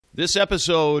This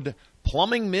episode,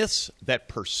 plumbing myths that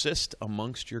persist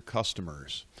amongst your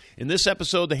customers. In this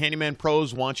episode, the Handyman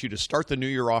Pros want you to start the new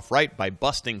year off right by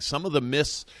busting some of the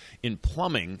myths in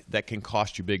plumbing that can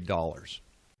cost you big dollars.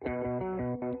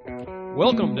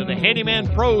 Welcome to the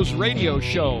Handyman Pros radio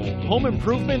show. Home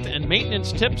improvement and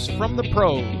maintenance tips from the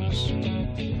pros.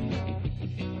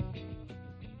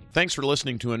 Thanks for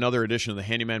listening to another edition of the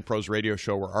Handyman Pros radio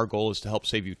show, where our goal is to help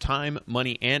save you time,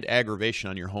 money, and aggravation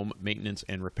on your home maintenance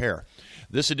and repair.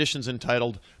 This edition is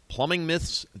entitled Plumbing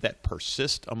Myths That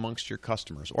Persist Amongst Your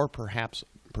Customers, or perhaps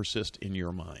persist in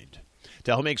your mind.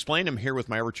 To help me explain, I'm here with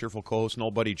my ever-cheerful co-host and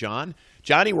old buddy John.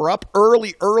 Johnny, we're up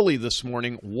early this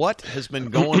morning. What has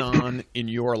been going on in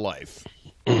your life?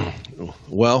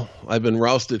 Well, I've been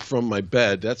rousted from my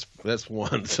bed. That's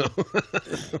one. So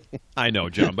I know,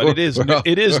 John, but it is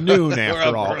noon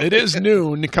after all. It is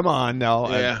noon. Come on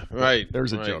now. Yeah, right.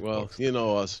 There's a right. joke. Well, folks. You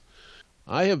know us.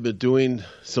 I have been doing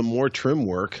some more trim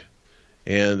work,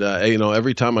 and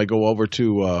every time I go over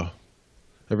to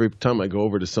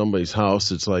somebody's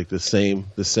house, it's like the same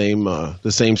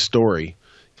story.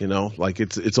 You know, like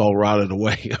it's all rotted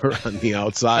away on the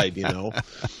outside. You know,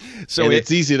 so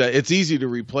it's easy to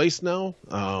replace now.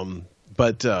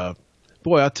 But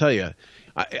boy, I'll tell you,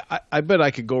 I bet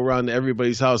I could go around to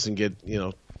everybody's house and get,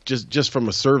 just from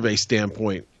a survey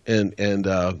standpoint and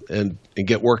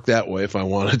get work that way if I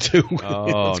wanted to.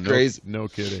 Oh, it's crazy. No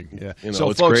kidding. Yeah. So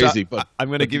it's folks, crazy. But I'm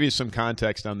going to give you some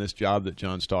context on this job that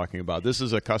John's talking about. This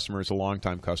is it's a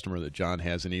longtime customer that John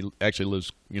has, and he actually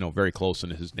lives, very close in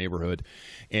his neighborhood.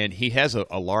 And he has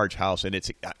a large house, and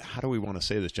it's, how do we want to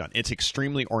say this, John? It's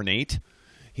extremely ornate.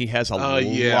 He has a lot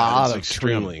of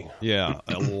extremely trim. Yeah,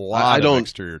 a lot of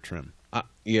exterior trim. I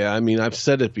mean, I've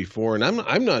said it before, and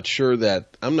I'm not sure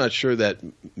that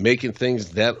making things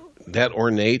that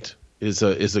ornate is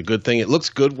a good thing. It looks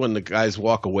good when the guys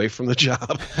walk away from the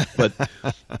job, but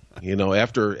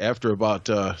after about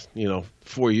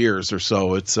 4 years or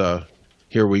so, it's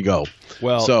here we go.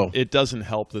 Well, so it doesn't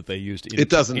help that they used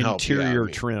interior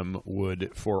trim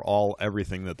wood for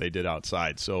everything that they did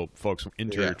outside. So, folks,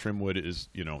 interior trim wood is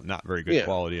not very good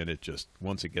quality, and it just,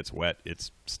 once it gets wet,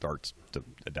 it starts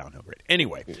a downhill grade.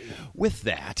 Anyway, with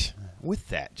that,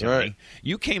 Johnny, right.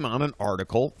 You came on an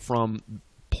article from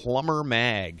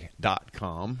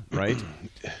plumbermag.com, right?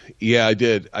 Yeah, I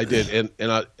did, and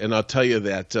I'll tell you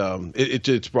that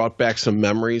it's brought back some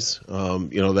memories.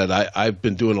 That I've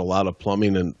been doing a lot of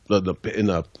plumbing in the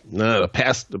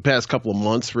past couple of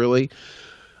months, really.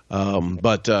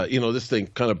 But this thing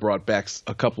kind of brought back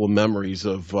a couple of memories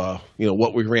of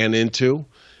what we ran into.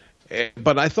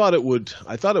 But I thought it would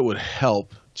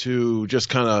help to just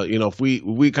kind of if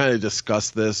we kind of discuss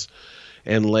this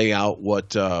and lay out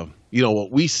what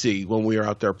we see when we are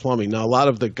out there plumbing. Now, a lot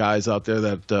of the guys out there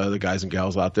the guys and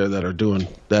gals out there that are doing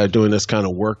this kind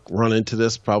of work run into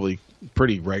this probably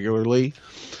pretty regularly.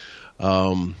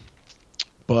 But from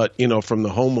the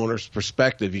homeowner's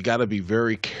perspective, you got to be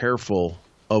very careful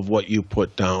of what you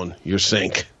put down your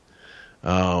sink,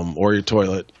 or your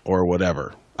toilet or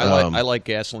whatever. I like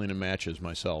gasoline and matches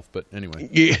myself, but anyway.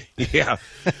 Yeah.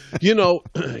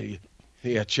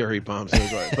 Yeah, cherry bombs.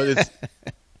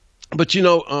 But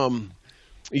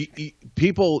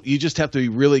people, you just have to be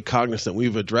really cognizant.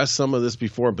 We've addressed some of this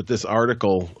before, but this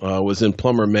article was in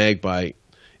Plumber Mag by,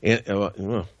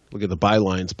 look at the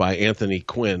bylines, by Anthony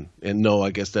Quinn. And no,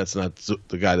 I guess that's not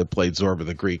the guy that played Zorba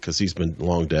the Greek, because he's been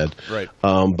long dead. Right.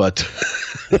 But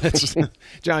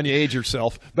John, you age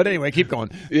yourself. But anyway, keep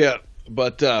going. Yeah.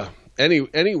 But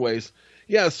anyways.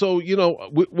 Yeah, so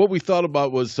what we thought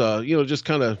about was just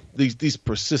kind of these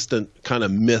persistent kind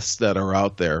of myths that are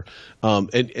out there,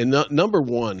 and number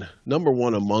one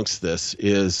amongst this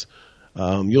is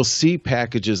you'll see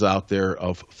packages out there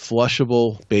of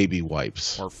flushable baby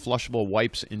wipes or flushable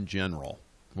wipes in general.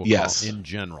 Yes, in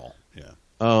general. Yeah.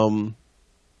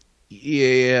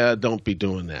 Don't be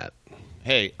doing that.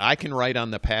 Hey, I can write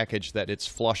on the package that it's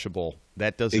flushable.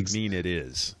 That doesn't mean it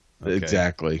is. Okay.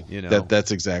 Exactly.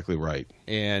 That's exactly right.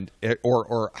 And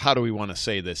or how do we want to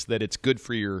say this? That it's good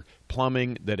for your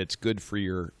plumbing, that it's good for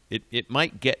your it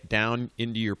might get down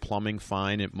into your plumbing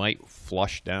fine, it might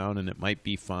flush down, and it might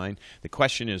be fine. The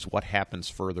question is what happens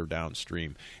further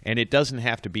downstream. And it doesn't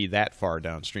have to be that far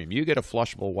downstream. You get a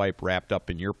flushable wipe wrapped up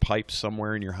in your pipe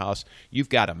somewhere in your house, you've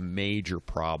got a major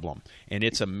problem. And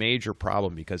it's a major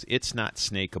problem because it's not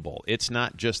snakeable. It's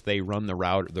not just they run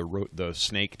the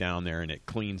snake down there and it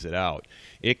cleans it out.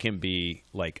 It can be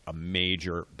like a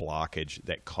major blockage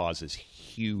that causes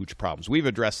huge problems. We've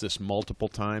addressed this multiple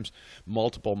times.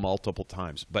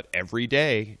 But every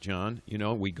day, John,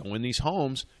 we go in these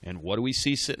homes, and what do we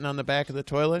see sitting on the back of the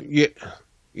toilet?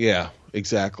 Yeah,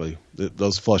 exactly.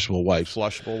 Those flushable wipes.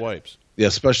 Flushable wipes. Yeah,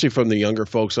 especially from the younger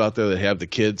folks out there that have the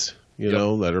kids, you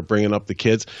know, that are bringing up the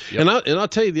kids. Yep. And I'll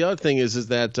tell you the other thing is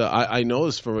that I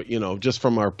noticed from just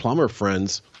from our plumber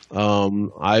friends,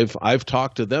 I've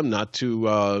talked to them not too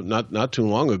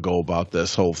long ago about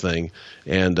this whole thing,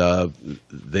 and that's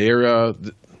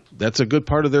a good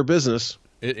part of their business.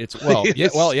 It's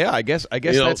yeah. I guess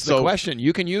that's the question.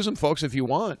 You can use them, folks, if you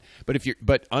want,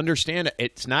 but understand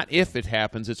it's not if it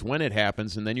happens, it's when it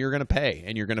happens, and then you're going to pay,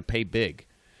 and you're going to pay big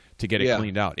to get it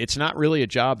cleaned out. It's not really a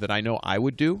job that I know I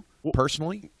would do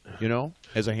personally.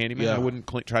 As a handyman, I wouldn't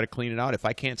try to clean it out if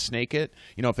I can't snake it.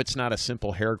 If it's not a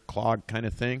simple hair clog kind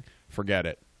of thing, forget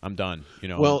it. I'm done.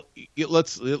 Well,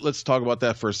 let's talk about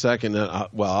that for a second.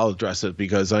 I'll address it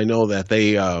because I know that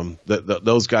they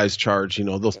those guys charge.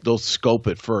 They'll scope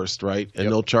it first, right? And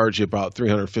they'll charge you about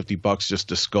 $350 just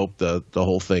to scope the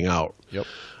whole thing out. Yep.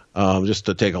 Just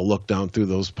to take a look down through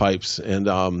those pipes, and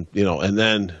and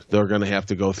then they're going to have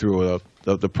to go through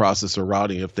the process of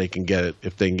routing if they can get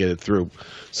it through.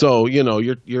 So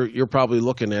you're probably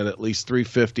looking at least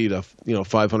 $350 to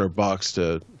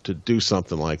 $500 to do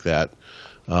something like that.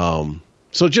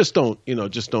 So just don't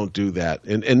do that.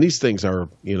 And these things are,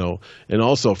 and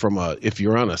also if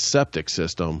you're on a septic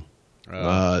system,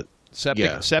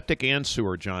 septic and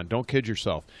sewer, John, don't kid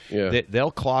yourself. Yeah.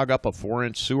 They'll clog up a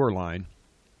 4-inch sewer line.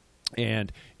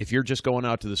 And if you're just going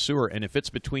out to the sewer, and if it's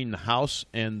between the house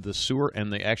and the sewer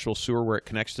and the actual sewer where it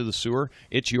connects to the sewer,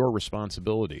 it's your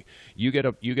responsibility. You get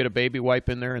a baby wipe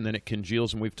in there, and then it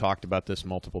congeals, and we've talked about this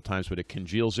multiple times, but it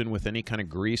congeals in with any kind of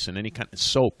grease and any kind of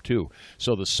soap too.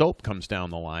 So the soap comes down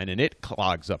the line, and it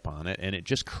clogs up on it, and it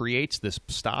just creates this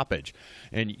stoppage.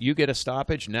 And you get a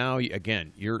stoppage, now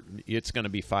again, it's going to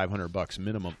be $500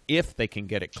 minimum if they can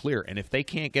get it clear. And if they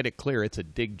can't get it clear, it's a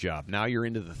dig job. Now you're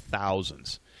into the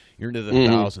thousands. You're into the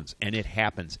thousands, and it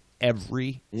happens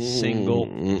every single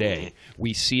day.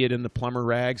 We see it in the plumber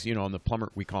rags. In the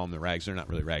plumber, we call them the rags. They're not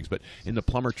really rags, but in the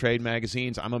plumber trade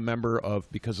magazines, I'm a member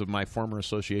of, because of my former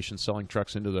association selling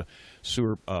trucks into the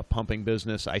sewer pumping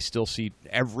business, I still see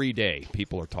every day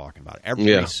people are talking about it.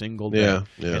 Every single day.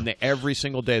 Yeah. And every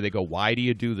single day they go, why do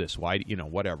you do this? Why,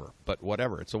 whatever. But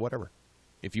whatever. It's a whatever.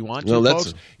 If you want to,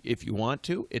 folks, if you want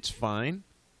to, it's fine.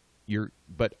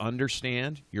 But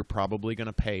understand, you're probably going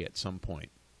to pay at some point.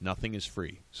 Nothing is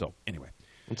free. So anyway,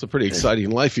 it's a pretty exciting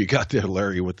life you got there,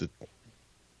 Larry, with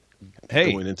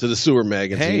going into the sewer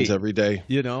magazines every day.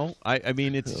 I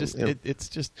mean, it's just it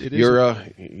is. You're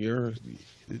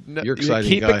exciting.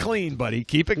 Keep guy. It clean, buddy.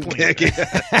 Keep it clean.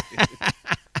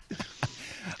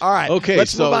 All right. Okay.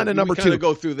 Let's move on to number 2.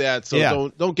 Go through that.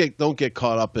 So don't get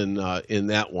caught up in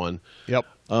that one. Yep.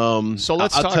 So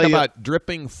let's talk about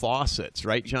dripping faucets,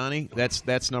 right, Johnny?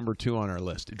 That's number 2 on our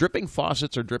list. Dripping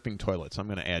faucets or dripping toilets. I'm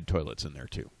going to add toilets in there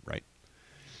too, right?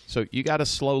 So you got a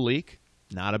slow leak.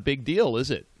 Not a big deal,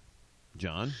 is it,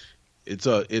 John?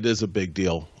 It is a big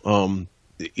deal. I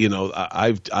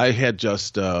had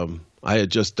just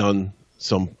done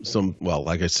some well,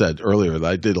 like I said earlier,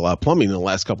 I did a lot of plumbing in the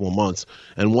last couple of months,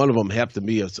 and one of them happened to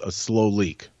be a slow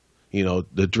leak.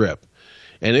 The drip.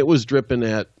 And it was dripping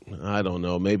at, I don't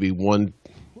know, maybe one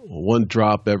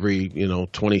drop every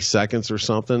 20 seconds or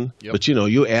something. Yep. But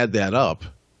you add that up,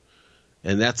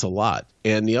 and that's a lot.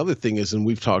 And the other thing is, and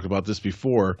we've talked about this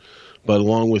before, but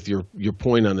along with your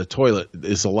point on the toilet,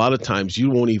 is a lot of times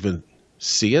you won't even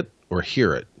see it or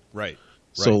hear it. Right.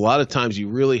 So a lot of times you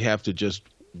really have to just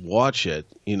watch it,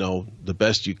 the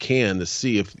best you can to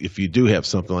see if you do have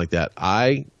something like that.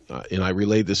 I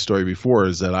relayed this story before,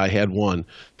 is that I had one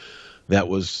that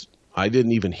I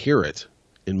didn't even hear it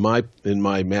in my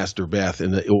master bath,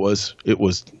 and it was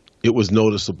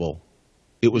noticeable.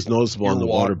 It was noticeable on the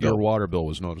water bill. Your water bill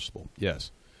was noticeable.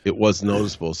 Yes, it was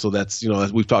noticeable. So that's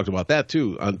we've talked about that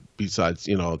too. Besides,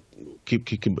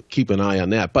 keep an eye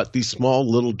on that. But these small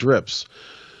little drips,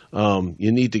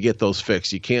 you need to get those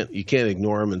fixed. You can't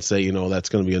ignore them and say that's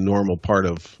going to be a normal part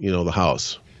of the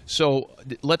house. So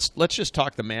let's just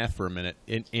talk the math for a minute.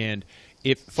 And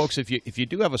if you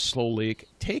do have a slow leak,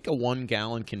 take a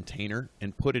 1-gallon container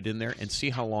and put it in there and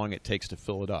see how long it takes to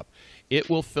fill it up. It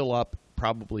will fill up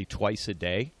probably twice a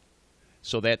day.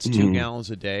 So that's 2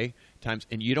 gallons a day times,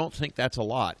 and you don't think that's a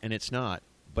lot, and it's not.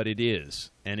 but it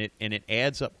is, and it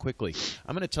adds up quickly.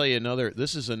 I'm going to tell you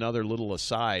this is another little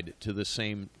aside to the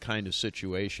same kind of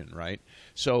situation, right?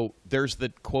 So there's the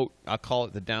quote, I'll call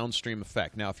it the downstream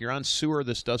effect. Now, if you're on sewer,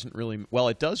 this doesn't really, well,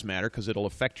 it does matter because it'll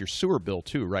affect your sewer bill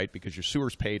too, right? Because your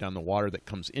sewer's paid on the water that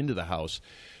comes into the house.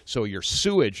 So your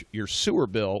sewer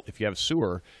bill, if you have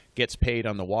sewer, gets paid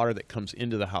on the water that comes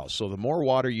into the house. So the more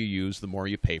water you use, the more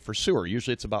you pay for sewer.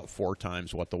 Usually it's about 4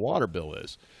 times what the water bill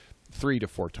is. 3 to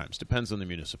 4 times, depends on the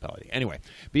municipality. Anyway,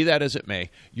 be that as it may,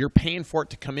 you're paying for it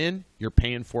to come in, you're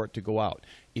paying for it to go out.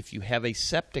 If you have a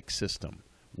septic system,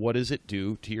 what does it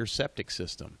do to your septic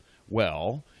system?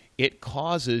 Well, it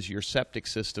causes your septic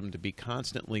system to be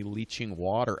constantly leaching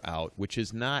water out, which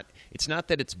is not, it's not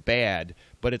that it's bad,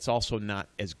 but it's also not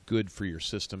as good for your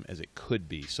system as it could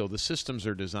be. So the systems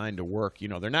are designed to work,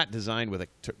 they're not designed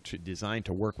designed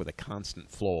to work with a constant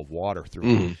flow of water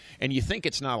through it. And you think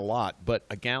it's not a lot, but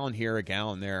a gallon here, a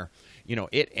gallon there,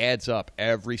 it adds up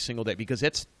every single day because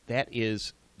that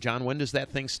is, John, when does that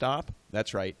thing stop?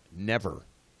 That's right, never.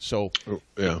 So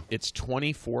it's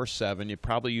 24/7. You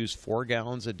probably use 4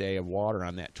 gallons a day of water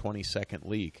on that 20-second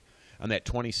leak, on that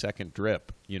 20-second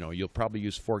drip. You'll probably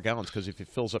use 4 gallons because if it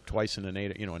fills up twice in an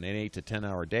 8 to 10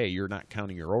 hour day, you're not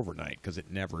counting your overnight because it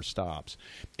never stops.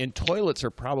 And toilets are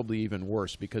probably even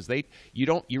worse because you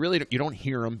don't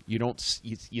hear them.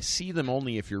 You see them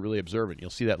only if you're really observant. You'll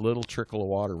see that little trickle of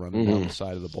water running down the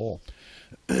side of the bowl.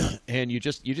 And you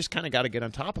just kind of got to get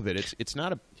on top of it. It's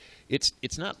not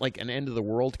like an end of the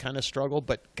world kind of struggle,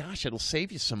 but gosh, it'll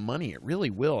save you some money. It really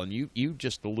will. And you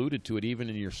just alluded to it even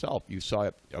in yourself. You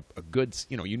saw a good,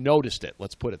 you noticed it.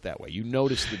 Let's put it that way. You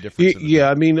noticed the difference.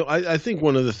 I mean, I think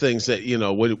one of the things that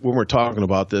when we're talking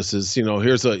about this is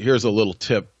here's a little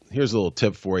tip. Here's a little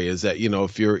tip for you is that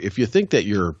if you think that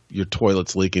your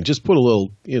toilet's leaking, just put a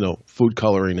little food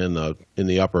coloring in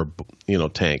the upper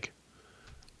tank.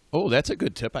 Oh, that's a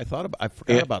good tip. I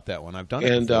forgot about that one. I've done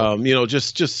it. And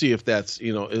just see if that's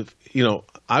if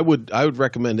I would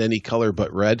recommend any color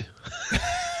but red.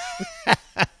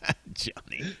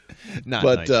 Johnny, not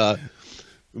nice.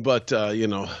 But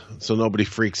so nobody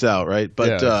freaks out, right?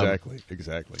 But yeah,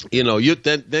 exactly.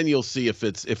 Then you'll see if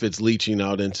it's leaching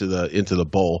out into the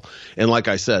bowl. And like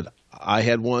I said, I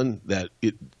had one that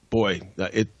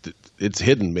it's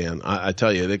hidden, man. I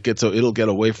tell you, it'll get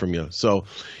away from you. So,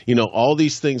 all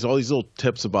these things, all these little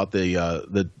tips about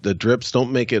the drips,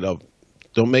 don't make it a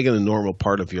normal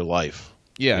part of your life.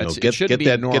 Yeah, it shouldn't be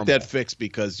normal. Get that fixed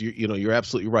because you're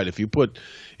absolutely right. If you put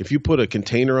a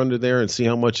container under there and see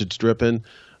how much it's dripping,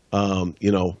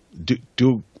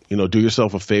 do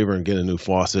yourself a favor and get a new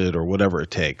faucet or whatever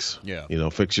it takes. Yeah,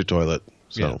 fix your toilet.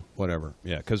 So yeah, whatever.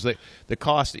 Yeah, because the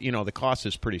cost, the cost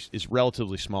is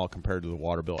relatively small compared to the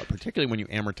water bill, particularly when you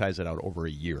amortize it out over a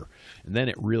year, and then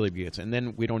it really gets. And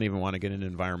then we don't even want to get into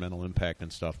environmental impact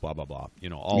and stuff. Blah blah blah.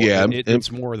 It's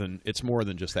more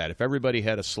than just that. If everybody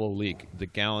had a slow leak,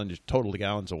 total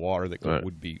gallons of water that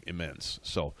would be immense.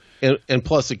 So and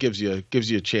plus it gives you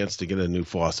a chance to get a new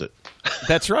faucet.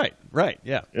 That's right. Right.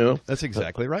 Yeah. That's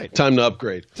exactly right. Time to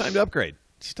upgrade. It's time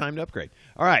to upgrade.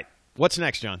 All right. What's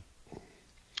next, John?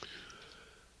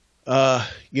 One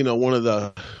of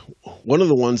the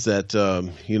ones that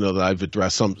that I've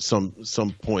addressed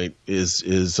some point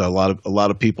is a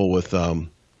lot of people with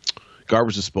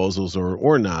garbage disposals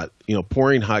or not,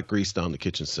 pouring hot grease down the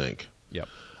kitchen sink. Yep.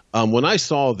 When I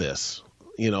saw this,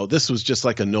 this was just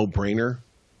like a no-brainer,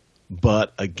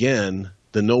 but again,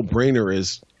 the no-brainer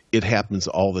is it happens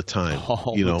all the time.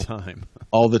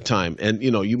 All the time. And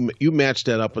you match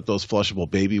that up with those flushable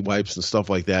baby wipes and stuff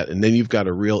like that, and then you've got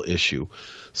a real issue.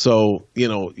 So,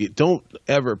 you don't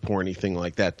ever pour anything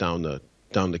like that down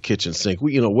the kitchen sink.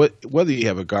 Whether you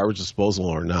have a garbage disposal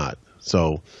or not.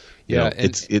 So,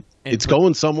 it's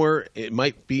going somewhere. It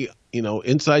might be,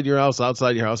 inside your house,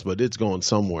 outside your house, but it's going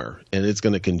somewhere and it's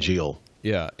going to congeal.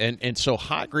 Yeah, and so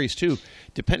hot grease too,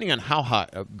 depending on how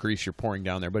hot grease you're pouring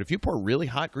down there. But if you pour really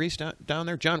hot grease down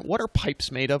there, John, what are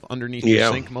pipes made of underneath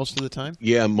your sink most of the time?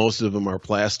 Yeah, most of them are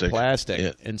plastic.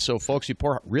 Yeah. And so, folks, you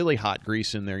pour really hot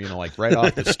grease in there, like right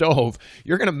off the stove,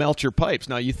 you're going to melt your pipes.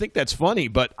 Now, you think that's funny,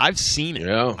 but I've seen it.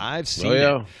 Yeah. I've seen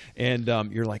it. And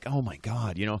you're like, oh, my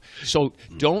God, So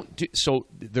so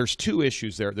there's 2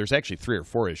 issues there. There's actually 3 or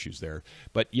 4 issues there.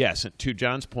 But, yes, to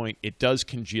John's point, it does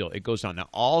congeal. It goes down. Now,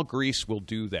 all grease will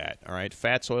do that, all right?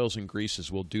 Fats, oils, and greases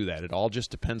will do that. It all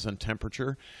just depends on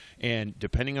temperature. And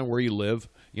depending on where you live,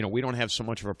 we don't have so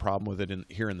much of a problem with it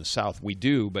here in the South. We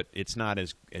do, but it's not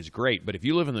as great. But if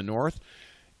you live in the North,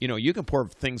 you can pour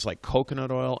things like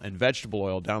coconut oil and vegetable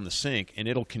oil down the sink, and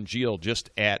it'll congeal just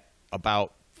at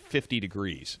about 50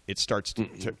 degrees. It starts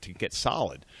to get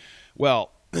solid.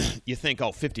 Well, you think,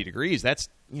 50 degrees, that's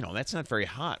not very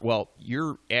hot. Well,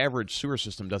 your average sewer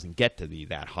system doesn't get to be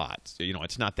that hot. So,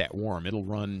 it's not that warm. It'll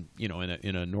run,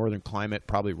 in a northern climate,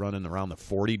 probably running around the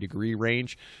 40-degree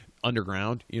range.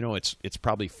 Underground, it's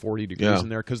probably 40 degrees in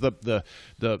there because the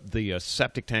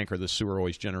septic tank or the sewer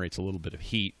always generates a little bit of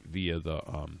heat via the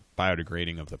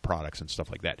biodegrading of the products and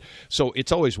stuff like that. So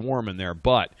it's always warm in there,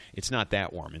 but it's not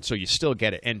that warm, and so you still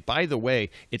get it. And by the way,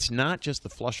 it's not just the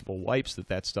flushable wipes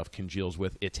that stuff congeals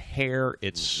with. It's hair,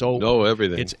 it's soap,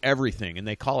 everything. It's everything, and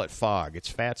they call it fog. It's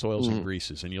fats, oils, and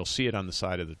greases, and you'll see it on the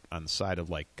side of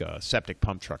like septic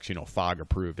pump trucks. Fog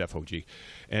approved, FOG,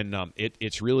 and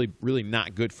it's really really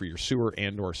not good for your sewer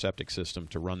and or septic system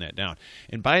to run that down.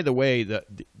 And by the way,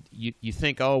 you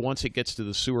think, once it gets to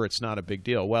the sewer, it's not a big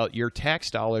deal. Well, your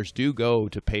tax dollars do go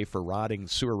to pay for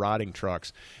sewer rotting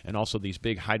trucks and also these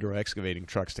big hydro excavating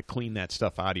trucks to clean that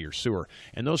stuff out of your sewer.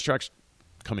 And those trucks,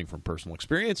 coming from personal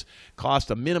experience,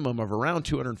 cost a minimum of around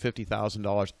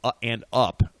 $250,000 and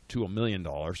up to $1 million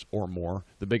or more.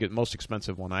 The most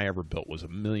expensive one I ever built was $1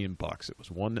 million. It was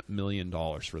 $1 million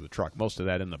for the truck. Most of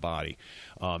that in the body,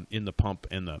 in the pump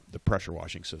and the pressure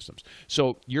washing systems.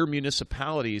 So your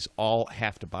municipalities all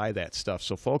have to buy that stuff.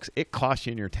 So folks, it costs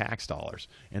you in your tax dollars.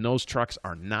 And those trucks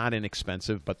are not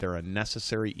inexpensive, but they're a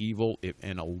necessary evil.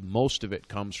 Most of it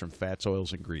comes from fats,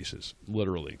 oils, and greases.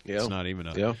 Literally, it's not even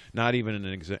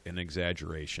an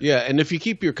exaggeration. Yeah, and if you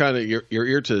keep your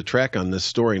ear to the track on this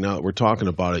story now that we're talking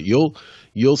about it,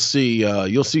 you'll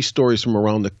see stories from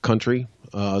around the country,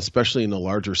 especially in the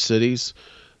larger cities,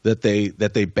 that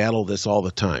they battle this all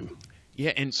the time.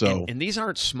 Yeah, and these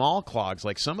aren't small clogs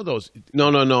like some of those.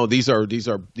 No. These are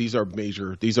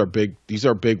major. These are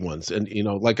big ones. And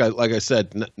like I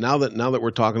said, now that we're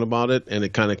talking about it, and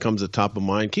it kind of comes at top of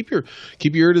mind. Keep your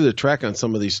ear to the track on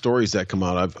some of these stories that come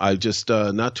out. I just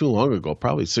not too long ago,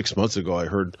 probably 6 months ago, I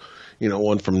heard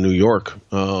one from New York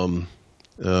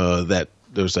that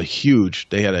there's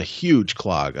they had a huge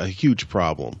clog, a huge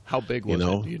problem. How big was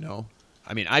it? Do you know?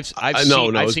 I mean, I've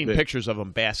seen pictures of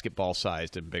them basketball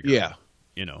sized and bigger. Yeah.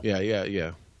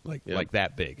 Yeah. Like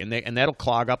that big, and that'll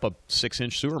clog up a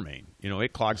 6-inch sewer main.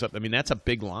 It clogs up. I mean, that's a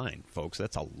big line, folks.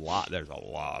 That's a lot. There's a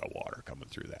lot of water coming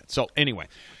through that. So anyway,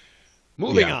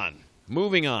 moving on.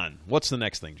 What's the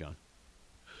next thing, John?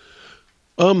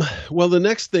 Well, the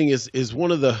next thing is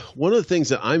one of the things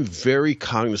that I'm very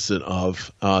cognizant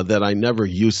of that I never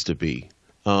used to be,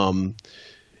 and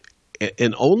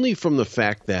only from the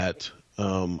fact that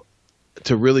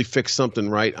to really fix something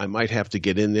right, I might have to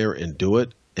get in there and do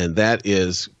it, and that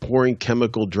is pouring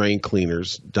chemical drain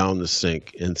cleaners down the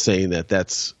sink and saying that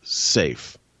that's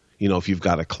safe. If you've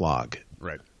got a clog,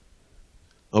 right?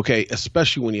 Okay,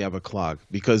 especially when you have a clog,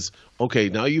 because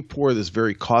now you pour this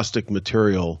very caustic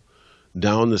material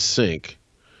down the sink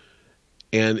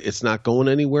and it's not going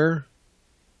anywhere.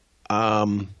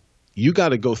 You got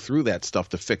to go through that stuff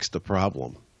to fix the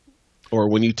problem, or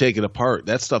when you take it apart,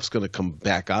 that stuff's going to come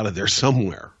back out of there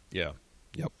somewhere. Yeah.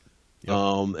 Yep.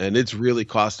 And it's really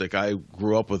caustic. I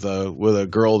grew up with a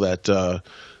girl that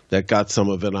got some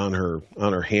of it on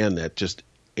her hand that just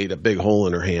ate a big hole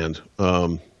in her hand,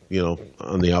 on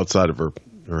the outside of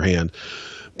her hand.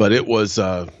 But it was,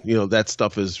 that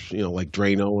stuff is, like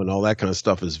Drano and all that kind of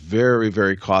stuff is very,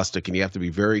 very caustic, and you have to be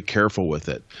very careful with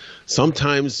it.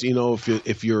 Sometimes,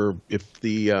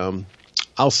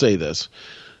 I'll say this.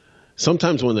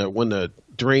 Sometimes when the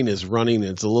drain is running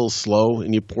and it's a little slow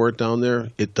and you pour it down there,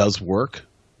 it does work,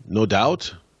 no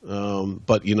doubt.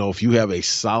 But if you have a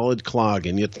solid clog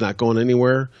and it's not going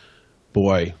anywhere,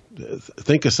 boy,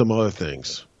 think of some other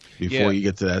things before you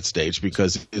get to that stage,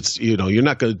 because it's you're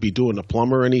not going to be doing the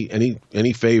plumber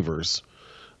any favors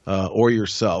or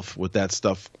yourself with that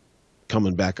stuff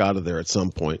coming back out of there at some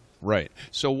point. Right.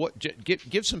 So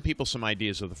give some people some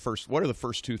ideas of what are the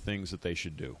first two things that they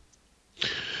should do?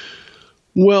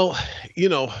 Well,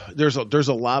 there's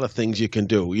a lot of things you can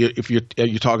do. If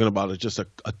you're talking about just a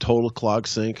total clog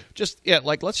sink.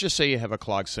 Like let's just say you have a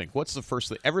clog sink. What's the first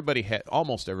thing?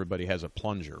 Almost everybody has a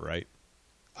plunger, right?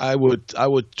 I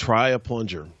would try a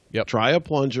plunger. Yep. Try a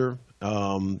plunger.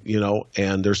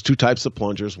 And there's two types of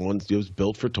plungers. One's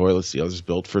built for toilets, the other's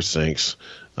built for sinks.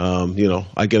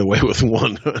 I get away with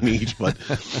one on each, but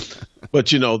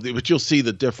you'll see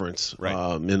the difference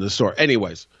in the store.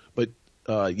 Anyways, but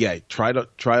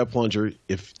try a plunger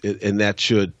and that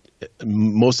should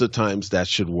most of the times that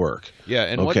should work. Yeah,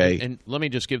 and okay. And let me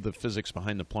just give the physics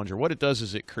behind the plunger. What it does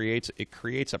is it creates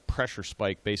a pressure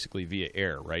spike basically via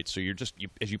air, right? So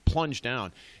as you plunge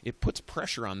down, it puts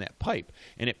pressure on that pipe,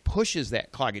 and it pushes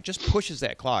that clog. It just pushes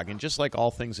that clog, and just like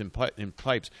all things in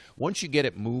pipes, once you get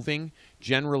it moving,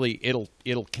 generally it'll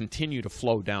continue to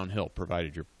flow downhill,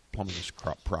 provided your plumbing is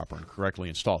proper and correctly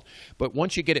installed. But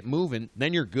once you get it moving,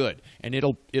 then you're good, and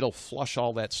it'll flush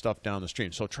all that stuff down the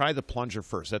stream. So try the plunger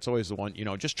first. That's always the one.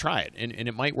 Just try it, and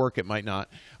it might work. It might not.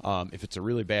 If it's a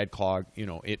really bad clog,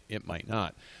 it might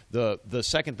not. The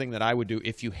second thing that I would do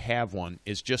if you have one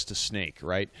is just a snake,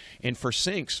 right? And for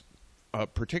sinks,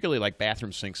 particularly like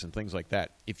bathroom sinks and things like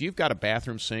that, if you've got a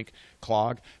bathroom sink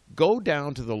clog, go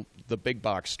down to the big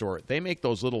box store. They make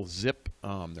those little zip.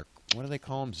 What do they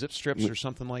call them? Zip strips or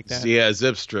something like that? Yeah,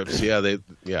 zip strips. Yeah, they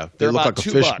look about like a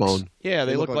fish bone. Yeah,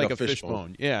 they look like a fish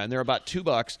bone. Yeah, and they're about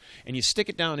 $2, and you stick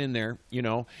it down in there,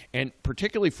 and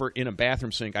particularly for in a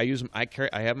bathroom sink, I use them. I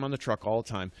have them on the truck all the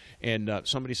time. And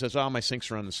somebody says, "Oh, my sink's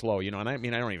running slow," and I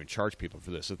don't even charge people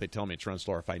for this if they tell me it's running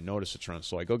slow. Or if I notice it's running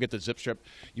slow, I go get the zip strip.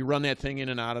 You run that thing in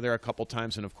and out of there a couple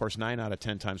times, and of course, 9 out of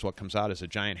 10 times, what comes out is a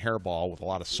giant hairball with a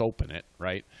lot of soap in it,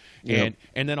 right? Yep.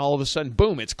 And then all of a sudden,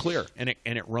 boom, it's clear, and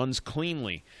it runs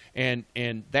cleanly. And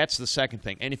that's the second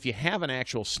thing. And if you have an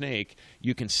actual snake,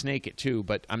 you can snake it too.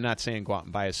 But I'm not saying go out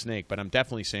and buy a snake, but I'm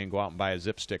definitely saying go out and buy a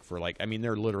zip stick for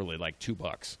they're literally like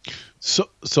 $2.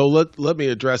 So let me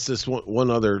address this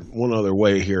one other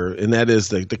way here, and that is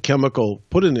the chemical.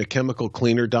 Putting a chemical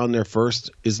cleaner down there first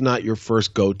is not your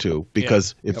first go-to,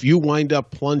 because if you wind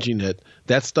up plunging it,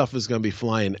 that stuff is going to be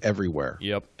flying everywhere.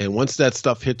 Yep. And once that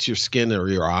stuff hits your skin or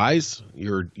your eyes,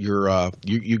 you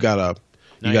got a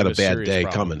bad day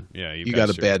coming. Yeah, you got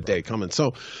a bad day coming.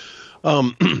 So,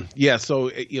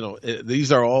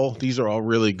 these are all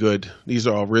really good. These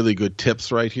are all really good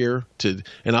tips right here.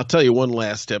 And I'll tell you one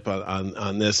last tip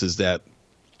on this is that,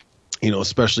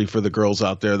 especially for the girls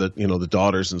out there that the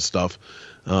daughters and stuff.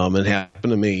 It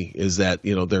happened to me is that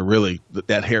they're really,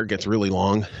 that hair gets really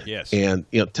long. Yes. And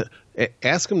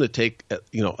ask them to take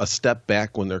a step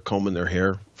back when they're combing their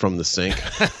hair from the sink.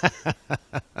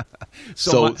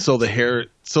 So the hair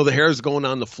is going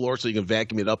on the floor, so you can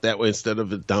vacuum it up that way instead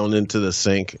of it down into the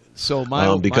sink. So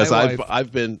because my wife,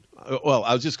 I've been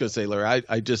I was just going to say, Larry,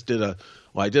 I did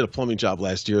a plumbing job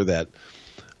last year that,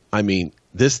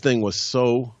 this thing was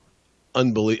so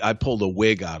unbelievable. I pulled a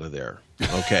wig out of there.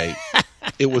 Okay,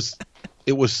 it was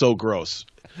so gross,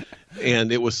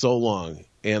 and it was so long.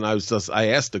 And I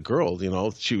asked the girl,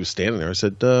 she was standing there. I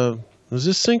said, was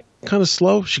this sink kind of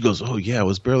slow? She goes, oh, yeah, it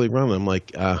was barely running. I'm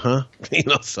like,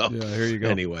 so. Yeah, here you go.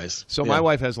 Anyways. So my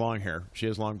wife has long hair. She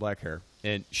has long black hair.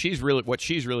 And she's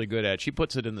really good at, she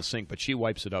puts it in the sink, but she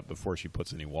wipes it up before she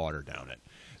puts any water down it.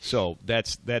 So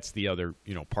that's the other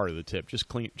part of the tip. Just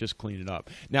clean it up.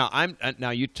 Now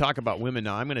you talk about women.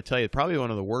 Now I'm going to tell you probably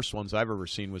one of the worst ones I've ever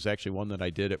seen was actually one that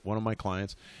I did at one of my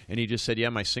clients, and he just said, "Yeah,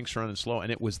 my sink's running slow,"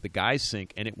 and it was the guy's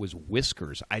sink, and it was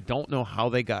whiskers. I don't know how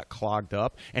they got clogged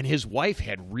up, and his wife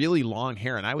had really long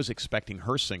hair, and I was expecting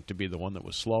her sink to be the one that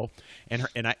was slow, and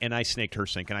I snaked her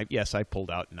sink, and I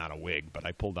pulled out not a wig, but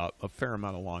I pulled out a fair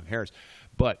amount of long hairs.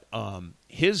 But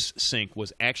his sink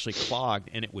was actually clogged,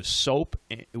 and it was soap.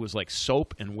 It was like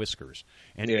soap and whiskers,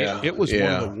 and it was one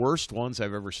of the worst ones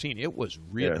I've ever seen. It was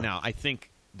really. Yeah. Now I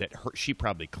think that she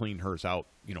probably cleaned hers out,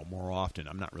 more often.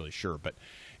 I'm not really sure, but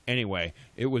anyway,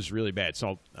 it was really bad.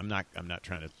 So I'm not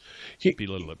trying to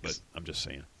belittle it, but I'm just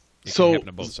saying it can happen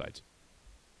to both sides.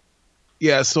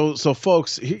 Yeah, so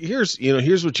folks, here's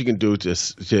what you can do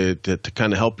to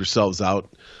kind of help yourselves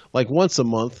out. Like once a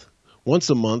month,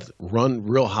 run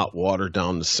real hot water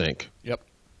down the sink. Yep.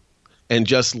 And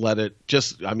just let it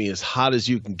as hot as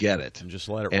you can get it. And just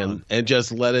let it run. And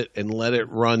just let it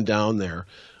run down there.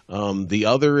 The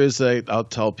other is that I'll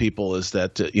tell people is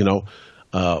that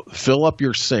fill up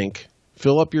your sink.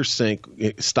 Stop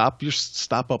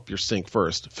up your sink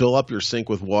first. Fill up your sink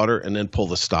with water and then pull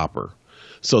the stopper,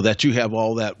 so that you have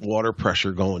all that water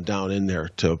pressure going down in there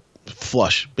to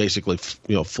flush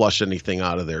anything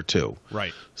out of there too.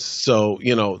 Right. So,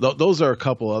 those are a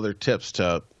couple other tips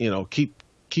to,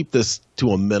 keep this to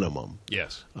a minimum.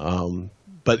 Yes.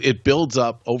 But it builds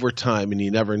up over time and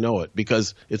you never know it,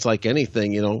 because it's like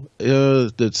anything,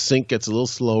 the sink gets a little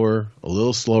slower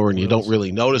and you don't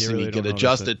really notice and you get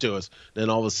adjusted to it.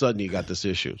 Then all of a sudden you got this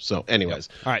issue. So anyways.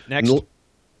 Yep. All right. Next.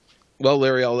 Well,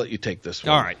 Larry, I'll let you take this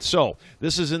one. All right. So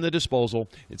this is in the disposal.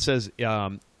 It says,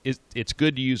 it's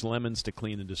good to use lemons to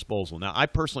clean the disposal. Now, I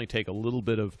personally take a little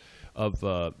bit of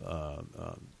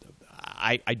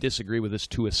I disagree with this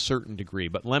to a certain degree,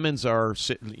 but lemons are,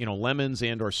 lemons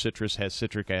and or citrus has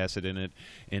citric acid in it,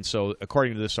 and so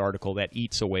according to this article, that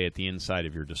eats away at the inside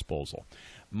of your disposal.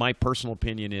 My personal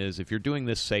opinion is if you're doing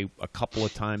this, say, a couple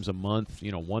of times a month,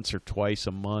 once or twice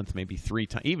a month, maybe 3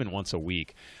 times, even once a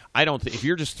week, I don't think if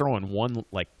you're just throwing one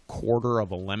quarter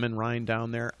of a lemon rind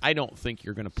down there, I don't think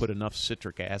you're going to put enough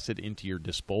citric acid into your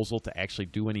disposal to actually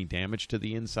do any damage to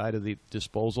the inside of the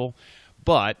disposal.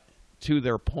 But to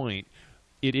their point,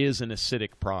 it is an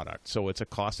acidic product, so it's a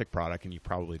caustic product, and you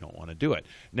probably don't want to do it.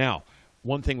 Now,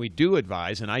 one thing we do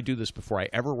advise, and I do this before I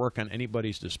ever work on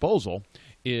anybody's disposal,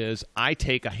 is I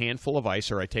take a handful of ice,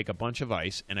 or I take a bunch of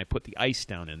ice, and I put the ice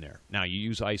down in there. Now, you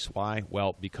use ice, why?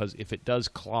 Well, because if it does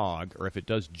clog or if it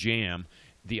does jam,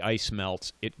 the ice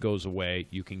melts, it goes away,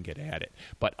 you can get at it.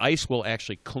 But ice will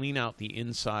actually clean out the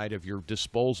inside of your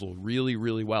disposal really,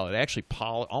 really well. It actually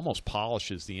almost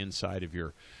polishes the inside of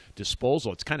your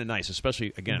disposal. It's kind of nice,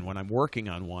 especially, again, when I'm working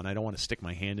on one, I don't want to stick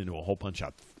my hand into a whole bunch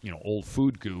of, old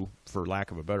food goo, for lack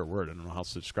of a better word. I don't know how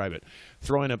else to describe it.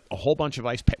 Throw in a whole bunch of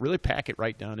ice, really pack it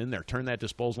right down in there. Turn that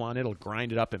disposal on. It'll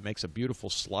grind it up. It makes a beautiful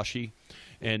slushy,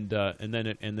 and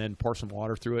then pour some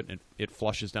water through it, and it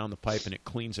flushes down the pipe, and it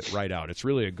cleans it right out. It's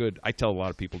really I tell a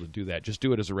lot of people to do that. Just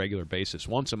do it as a regular basis.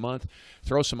 Once a month,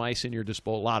 throw some ice in your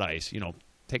disposal, a lot of ice,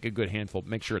 take a good handful,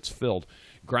 make sure it's filled.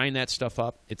 Grind that stuff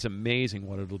up. It's amazing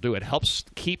what it'll do. It helps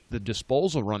keep the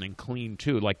disposal running clean,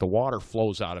 too, like the water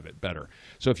flows out of it better.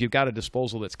 So if you've got a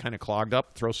disposal that's kind of clogged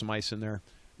up, throw some ice in there,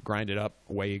 grind it up,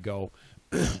 away you go.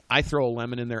 I throw a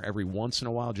lemon in there every once in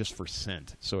a while just for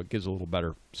scent, so it gives a little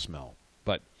better smell.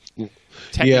 But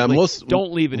technically,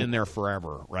 don't leave it in there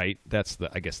forever, right? That's,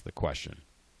 I guess, the question.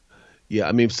 Yeah,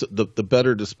 I mean, so the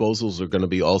better disposals are going to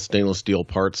be all stainless steel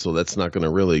parts, so that's not going to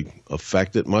really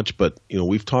affect it much. But,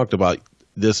 we've talked about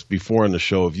this before on the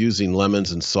show of using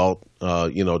lemons and salt,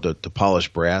 to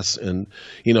polish brass. And,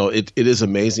 it is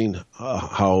amazing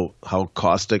how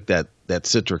caustic that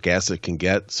citric acid can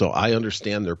get. So I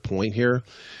understand their point here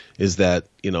is that,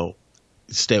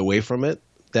 stay away from it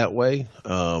that way.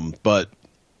 But,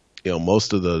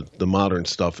 most of the modern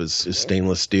stuff is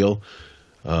stainless steel.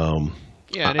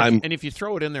 Yeah, and if you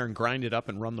throw it in there and grind it up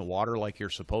and run the water like you're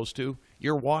supposed to,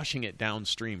 you're washing it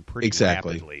downstream pretty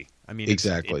rapidly. I mean,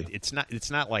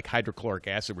 it's not like hydrochloric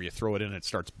acid where you throw it in and it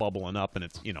starts bubbling up and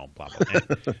it's blah blah.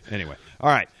 Anyway, all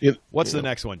right. What's the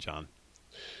next one, John?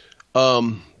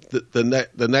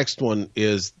 The next one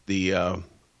is the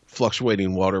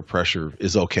fluctuating water pressure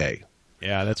is okay.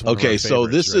 Yeah, that's one okay. Of our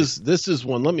favorites, So this is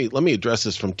one. Let me address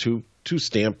this from two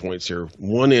standpoints here.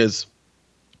 One is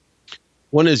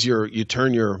you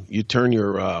turn your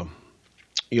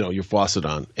faucet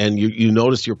on and you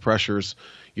notice your pressure's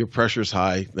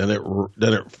high, then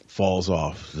it falls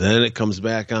off, then it comes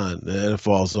back on, then it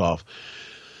falls off.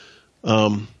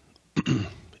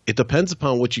 It depends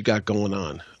upon what you got going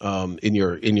on in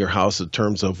your house in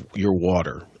terms of your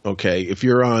water. Okay, if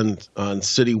you're on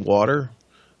city water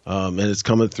and it's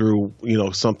coming through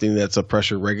something that's a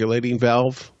pressure regulating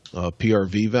valve,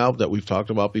 PRV valve that we've talked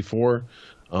about before.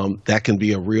 That can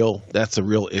be a real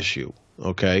issue.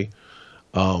 Okay.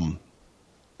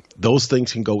 Those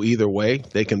things can go either way.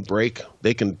 They can break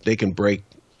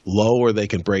low or they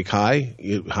can break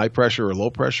high pressure or low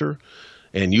pressure.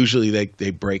 And usually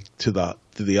they break to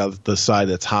the side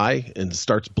that's high and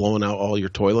starts blowing out all your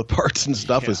toilet parts and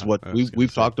stuff is what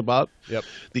we've talked about. Yep.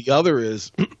 The other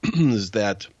is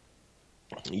that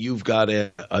you've got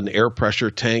an air pressure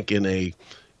tank in a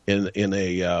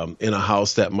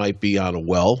house that might be on a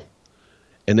well,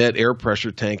 and that air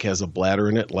pressure tank has a bladder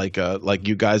in it, like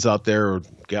you guys out there or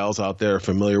gals out there are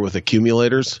familiar with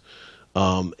accumulators.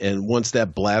 And once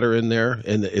that bladder in there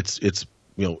and it's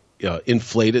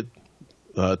inflated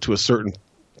to a certain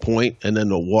point, and then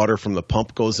the water from the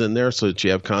pump goes in there so that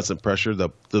you have constant pressure,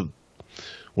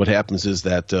 what happens is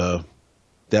that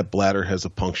that bladder has a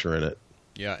puncture in it.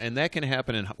 Yeah, and that can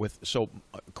happen so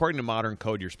according to modern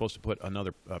code, you're supposed to put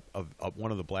another one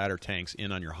of the bladder tanks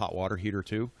in on your hot water heater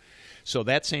too. So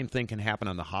that same thing can happen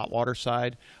on the hot water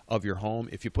side of your home.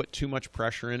 If you put too much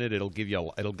pressure in it, it'll give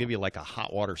you like a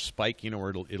hot water spike,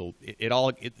 where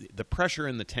the pressure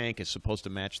in the tank is supposed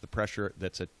to match the pressure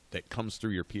that comes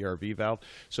through your PRV valve.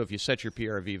 So if you set your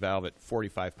PRV valve at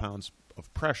 45 pounds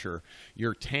of pressure,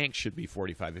 your tank should be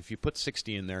 45. If you put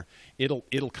 60 in there,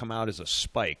 it'll come out as a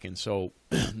spike. And so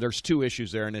there's two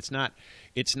issues there, and it's not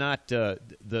the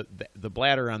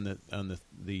bladder on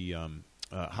the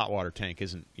hot water tank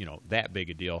isn't that big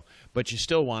a deal, but you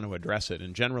still want to address it.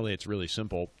 And generally, it's really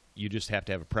simple. you just have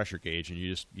to have a pressure gauge, and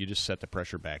you just set the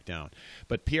pressure back down.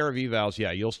 But PRV valves,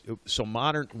 yeah, so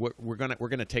modern. We're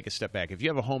gonna take a step back. If you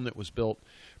have a home that was built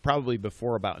probably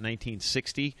before about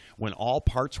 1960, when all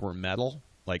parts were metal,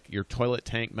 like your toilet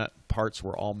tank parts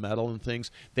were all metal and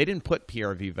things, they didn't put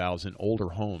PRV valves in older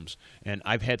homes. And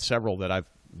I've had several that I've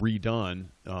redone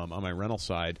on my rental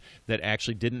side that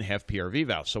actually didn't have PRV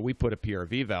valves. So we put a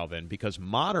PRV valve in because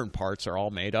modern parts are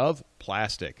all made of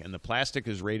plastic, and the plastic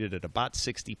is rated at about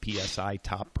 60 psi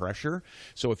top pressure.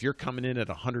 So if you're coming in at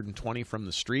 120 from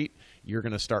the street, you're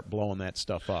going to start blowing that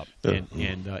stuff up.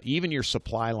 And even your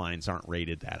supply lines aren't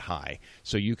rated that high,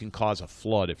 so you can cause a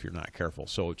flood if you're not careful.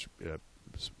 So it's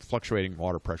fluctuating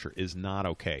water pressure is not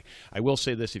okay. I will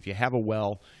say this: if you have a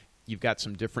well, you've got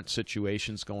some different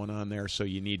situations going on there, so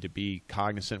you need to be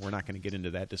cognizant. We're not going to get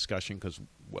into that discussion because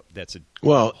that's a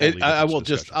I will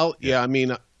discussion.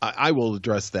 I will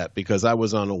address that because I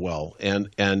was on a well, and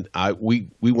we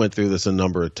went through this a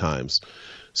number of times.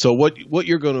 So what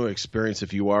you're going to experience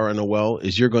if you are on a well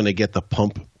is you're going to get the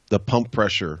pump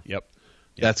pressure. Yep.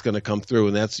 That's going to come through,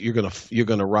 and that's you're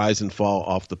going to rise and fall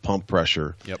off the pump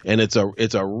pressure. Yep. And it's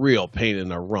a real pain in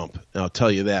the rump. And I'll tell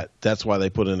you that. That's why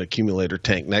they put an accumulator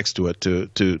tank next to it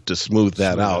to smooth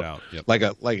that out. Yep. like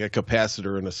a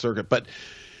capacitor in a circuit. But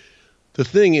the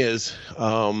thing is,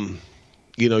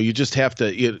 you just have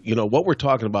to, what we're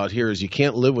talking about here is you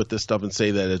can't live with this stuff and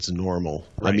say that it's normal.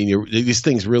 Right. I mean, these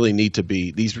things really need to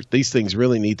be these things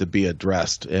really need to be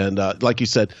addressed. And like you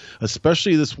said,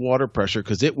 especially this water pressure,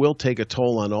 because it will take a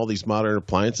toll on all these modern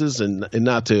appliances. And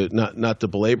not to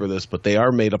belabor this, but they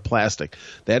are made of plastic.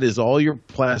 That is all your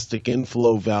plastic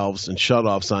inflow valves and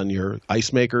shutoffs on your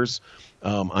ice makers,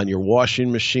 on your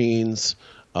washing machines.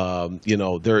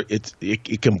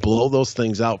 It can blow those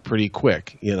things out pretty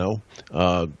quick,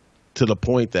 to the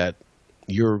point that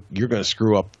you're going to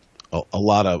screw up a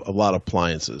lot of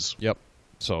appliances. Yep.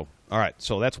 So, all right.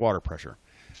 So that's water pressure.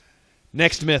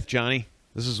 Next myth, Johnny.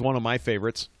 This is one of my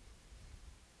favorites.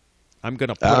 I'm going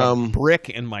to put a brick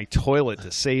in my toilet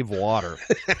to save water.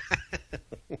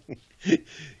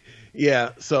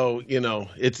 Yeah, so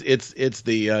it's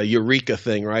the eureka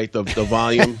thing, right? The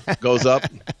volume goes up.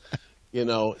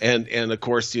 And of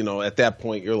course, at that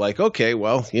point you're like, okay,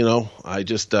 well, I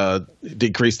just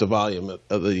decreased the volume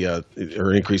of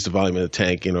or increased the volume of the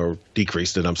tank, or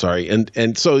decreased it. I'm sorry,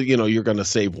 and so you're going to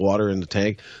save water in the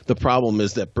tank. The problem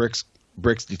is that bricks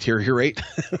deteriorate.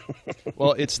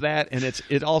 Well, it's that, and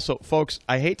it also, folks.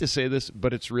 I hate to say this,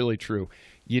 but it's really true.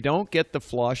 You don't get the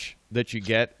flush that you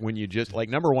get when you just, like,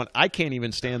 number one, I can't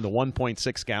even stand the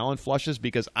 1.6 gallon flushes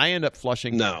because I end up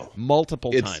flushing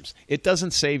multiple times. It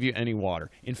doesn't save you any water.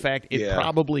 In fact, it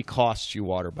probably costs you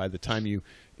water by the time you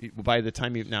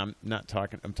now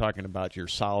I'm talking about your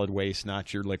solid waste,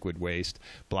 not your liquid waste,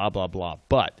 blah blah blah.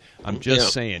 But I'm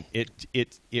just saying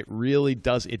it really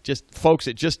does. It just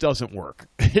doesn't work.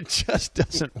 It just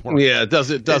doesn't work. Yeah,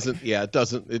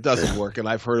 it doesn't work. And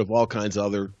I've heard of all kinds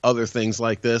of other things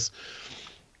like this.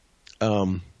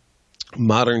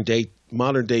 Modern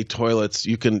day toilets,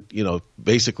 you can,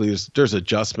 basically there's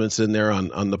adjustments in there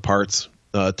on the parts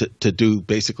to do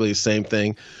basically the same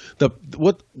thing.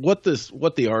 What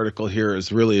the article here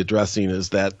is really addressing is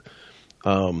that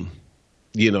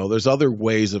there's other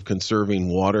ways of conserving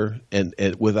water and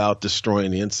without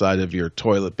destroying the inside of your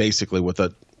toilet. Basically,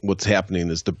 what's happening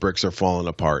is the bricks are falling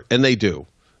apart, and they do.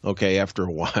 Okay, after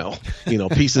a while,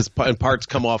 pieces and parts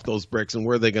come off those bricks, and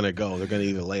where are they going to go? They're going to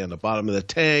either lay on the bottom of the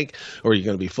tank, or you're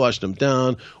going to be flushing them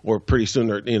down, or pretty soon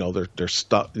they're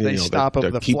stuck. They stop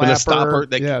they're the keeping flapper. A stopper.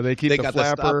 They keep the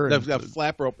flapper. The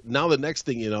flapper open. Now the next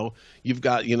thing you've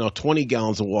got 20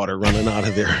 gallons of water running out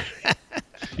of there.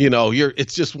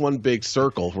 It's just one big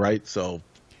circle, right? So.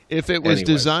 If it was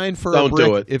designed for a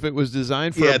brick, if it was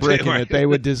designed for a brick in it, they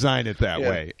would design it that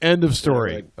way. End of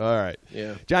story. Right. All right.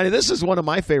 Yeah. Johnny, this is one of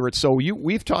my favorites. So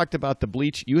we've talked about the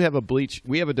bleach. You have a bleach.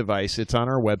 We have a device. It's on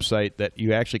our website that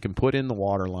you actually can put in the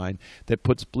water line that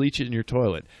puts bleach in your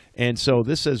toilet. And so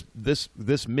this says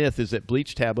this myth is that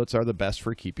bleach tablets are the best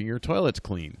for keeping your toilets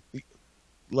clean.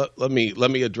 Let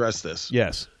me address this.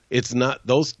 Yes. It's not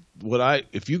those.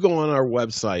 If you go on our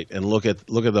website and look at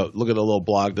the little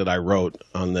blog that I wrote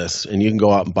on this, and you can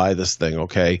go out and buy this thing,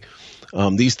 okay?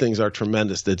 These things are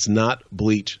tremendous. It's not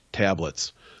bleach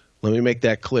tablets. Let me make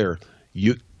that clear.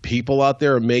 People out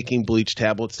there are making bleach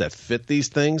tablets that fit these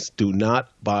things. Do not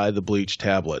buy the bleach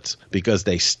tablets because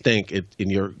they stink. In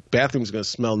your bathroom's going to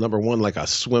smell, number one, like a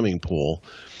swimming pool,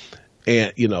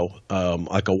 and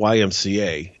like a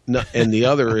YMCA. And the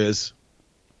other is.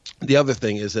 The other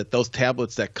thing is that those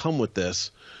tablets that come with this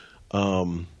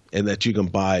and that you can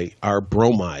buy are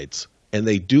bromides, and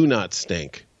they do not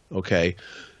stink, okay?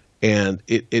 and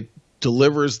it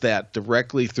delivers that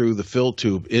directly through the fill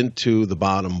tube into the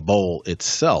bottom bowl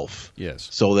itself. Yes.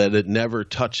 So that it never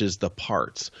touches the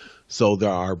parts. So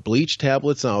there are bleach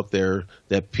tablets out there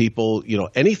that people,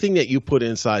 anything that you put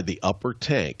inside the upper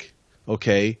tank,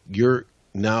 okay, you're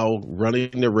now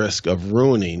running the risk of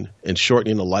ruining and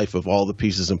shortening the life of all the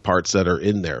pieces and parts that are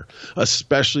in there,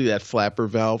 especially that flapper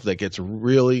valve that gets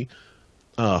really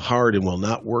hard and will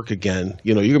not work again.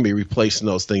 You're going to be replacing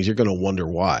those things. You're going to wonder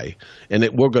why. And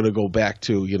we're going to go back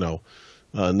to,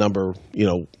 number,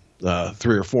 3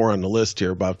 or 4 on the list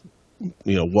here about,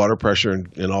 water pressure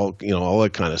and all, all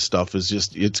that kind of stuff is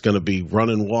just, it's going to be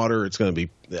running water. It's going to be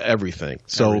everything.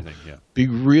 So be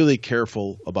really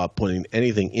careful about putting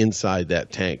anything inside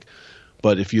that tank.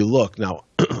 But if you look now,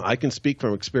 I can speak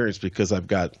from experience because I've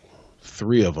got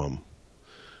 3 of them.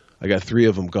 I got 3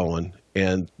 of them going,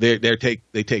 and they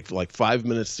take like 5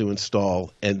 minutes to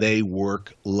install, and they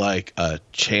work like a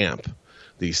champ,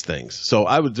 these things. So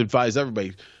I would advise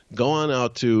everybody, go on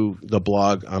out to the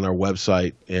blog on our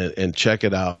website and check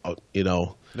it out.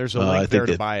 There's a link there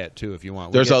to buy it too if you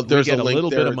want. There's a little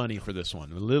bit of money for this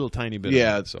one, a little tiny bit.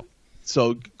 Yeah. Of money,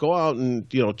 So go out and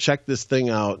check this thing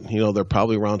out. They're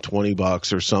probably around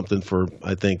 $20 or something for,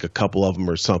 I think, a couple of them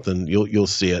or something. You'll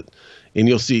see it, and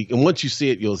once you see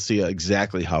it, you'll see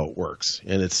exactly how it works.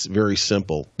 And it's very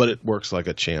simple, but it works like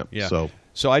a champ. Yeah.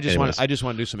 So I just want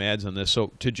to do some ads on this.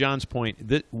 So to John's point,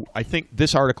 I think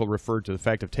this article referred to the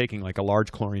fact of taking like a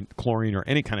large chlorine or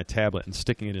any kind of tablet and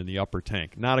sticking it in the upper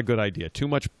tank. Not a good idea. Too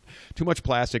much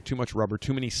plastic, too much rubber,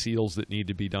 too many seals that need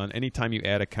to be done. Anytime you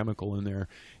add a chemical in there,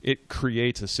 it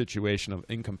creates a situation of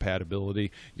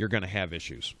incompatibility. You're going to have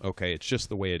issues. Okay, it's just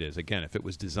the way it is. Again, if it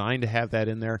was designed to have that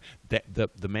in there,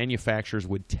 the manufacturers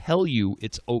would tell you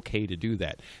it's okay to do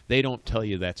that. They don't tell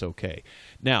you that's okay.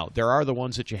 Now, there are the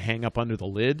ones that you hang up under the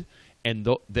lid and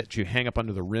that you hang up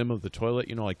under the rim of the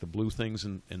toilet, like the blue things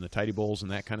and the tidy bowls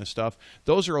and that kind of stuff.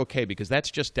 Those are okay because that's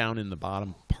just down in the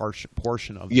bottom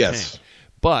portion of the tank.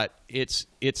 But it's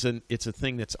a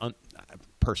thing that's I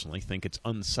personally think it's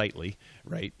unsightly,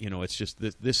 right? It's just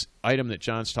this item that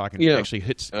John's talking actually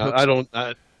hooks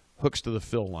to the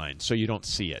fill line, so you don't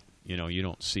see it. You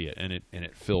don't see it, and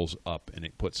it fills up and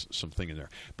it puts something in there.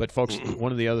 But folks,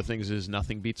 one of the other things is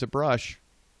nothing beats a brush.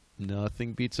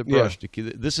 Nothing beats a brush.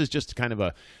 Yeah. This is just kind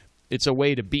of it's a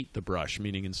way to beat the brush,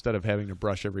 meaning instead of having to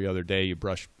brush every other day, you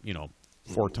brush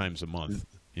 4 times a month.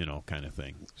 Kind of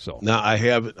thing. So now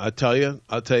I'll tell you,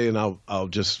 and I'll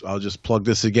just plug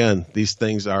this again. These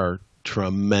things are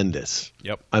tremendous.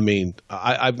 Yep. I mean,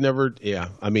 I've never. Yeah.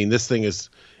 I mean, this thing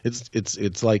is.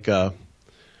 It's like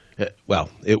well,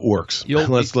 it works.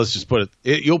 Let's just put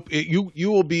it.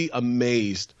 You will be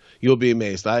amazed. You'll be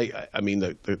amazed. I mean,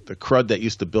 the crud that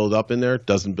used to build up in there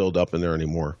doesn't build up in there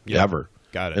anymore. Ever.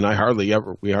 Got it. And I hardly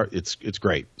ever. It's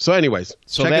great. So, anyways,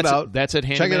 check it out. That's at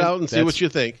Check it out and see what you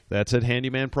think. That's at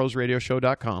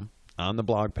handymanprosradioshow.com on the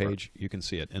blog page. You can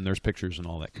see it, and there's pictures and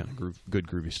all that kind of good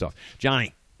groovy stuff.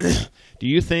 Johnny, do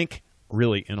you think,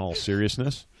 really, in all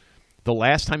seriousness, the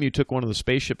last time you took one of the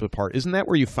spaceship apart, isn't that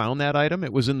where you found that item?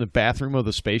 It was in the bathroom of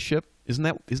the spaceship. Isn't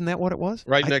that what it was?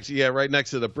 Right next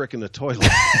to the brick in the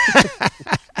toilet.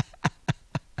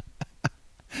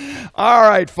 All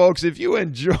right, folks, if you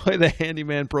enjoy the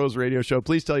Handyman Pros Radio Show,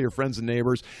 please tell your friends and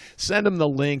neighbors. Send them the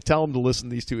link. Tell them to listen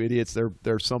to these 2 idiots.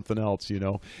 They're something else,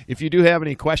 If you do have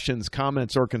any questions,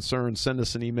 comments, or concerns, send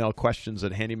us an email,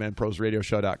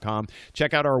 questions@handymanprosradioshow.com.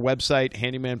 Check out our website,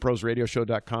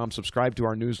 handymanprosradioshow.com. Subscribe to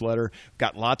our newsletter. We've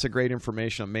got lots of great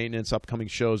information on maintenance, upcoming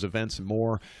shows, events, and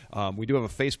more. We do have a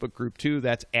Facebook group, too.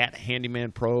 That's at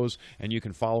Handyman Pros, and you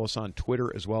can follow us on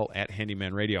Twitter as well, at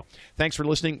Handyman Radio. Thanks for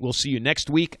listening. We'll see you next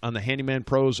week on the Handyman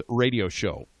Pros Radio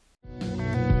Show.